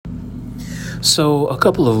So, a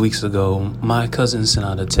couple of weeks ago, my cousin sent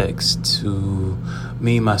out a text to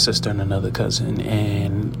me, my sister, and another cousin.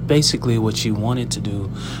 And basically, what she wanted to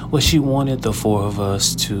do was she wanted the four of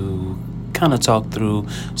us to kind of talk through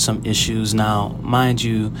some issues. Now, mind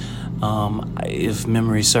you, if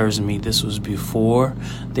memory serves me, this was before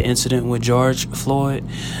the incident with George Floyd.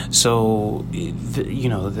 So,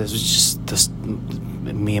 there's just this.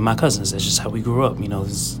 Me and my cousins, that's just how we grew up.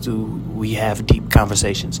 We have deep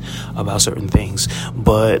conversations about certain things.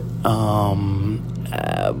 But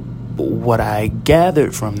what I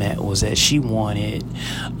gathered from that was that she wanted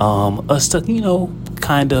us to,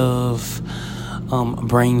 kind of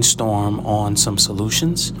brainstorm on some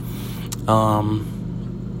solutions. But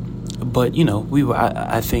we were.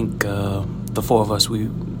 I think the four of us.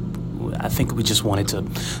 I think we just wanted to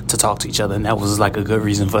talk to each other, and that was like a good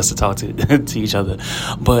reason for us to talk to each other.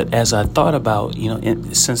 But as I thought about,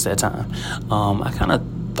 since that time, I kind of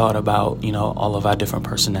thought about, all of our different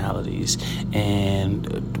personalities.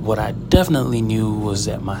 And what I definitely knew was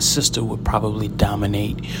that my sister would probably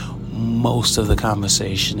dominate most of the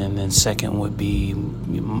conversation. And then second would be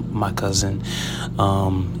my cousin,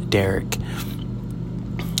 Derek.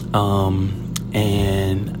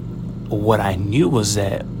 And what I knew was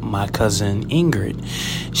that my cousin Ingrid,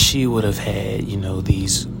 she would have had,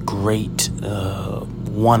 these great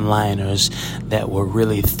one-liners that were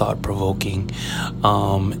really thought-provoking.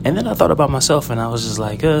 And then I thought about myself, and I was just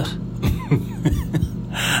like, I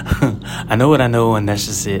know what I know, and that's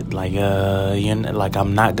just it. Like,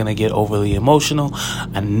 I'm not gonna get overly emotional.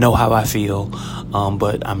 I know how I feel,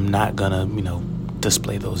 but I'm not gonna,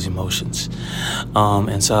 display those emotions.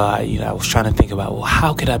 And so I was trying to think about, well,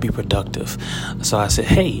 how could I be productive? So I said,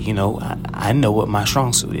 hey, I know what my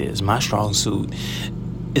strong suit is. My strong suit,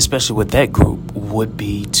 especially with that group, would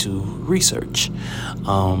be to research.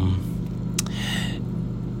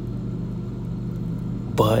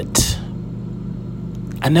 But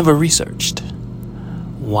I never researched.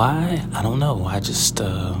 Why? I don't know. I just,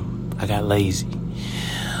 I got lazy.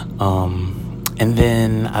 And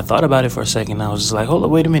then I thought about it for a second. I was just like, hold up,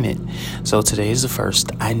 wait a minute. So today is the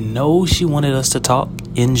 1st. I know she wanted us to talk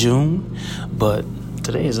in June, but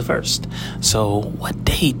today is the 1st. So what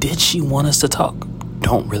day did she want us to talk?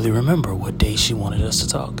 Don't really remember what day she wanted us to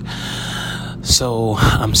talk. So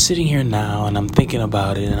I'm sitting here now and I'm thinking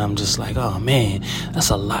about it, and I'm just like, oh man, that's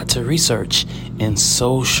a lot to research in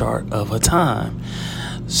so short of a time.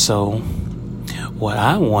 So what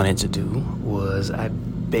I wanted to do was I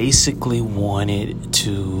basically wanted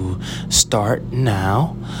to start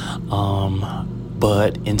now,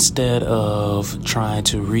 but instead of trying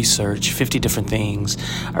to research 50 different things,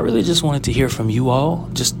 I really just wanted to hear from you all,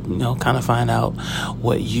 just kind of find out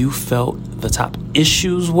what you felt the top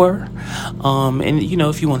issues were, and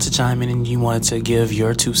if you want to chime in and you wanted to give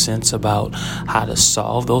your 2 cents about how to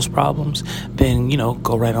solve those problems, then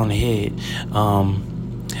go right on ahead.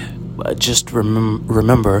 Just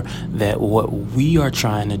remember that what we are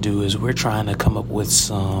trying to do is we're trying to come up with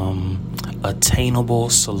some attainable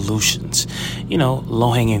solutions,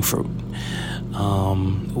 low-hanging fruit.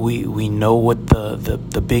 We know what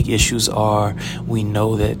the big issues are. We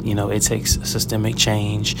know that, it takes systemic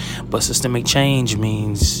change, but systemic change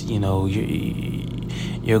means,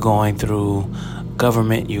 you're going through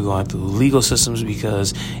government, you're going through legal systems,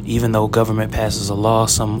 because even though government passes a law,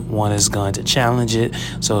 someone is going to challenge it,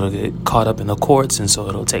 so it'll get caught up in the courts, and so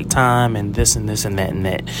it'll take time, and this and this and that and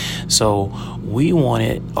that. So we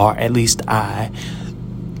wanted, or at least I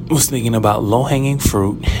was thinking about low-hanging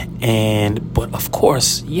fruit, but of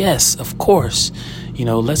course, let's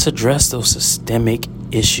address those systemic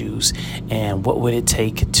issues, and what would it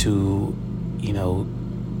take to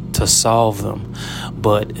solve them,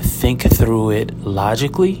 but think through it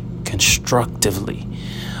logically, constructively.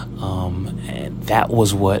 And that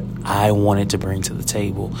was what I wanted to bring to the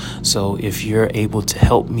table. So if you're able to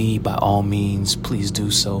help me, by all means, please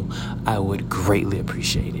do so. I would greatly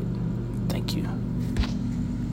appreciate it. Thank you.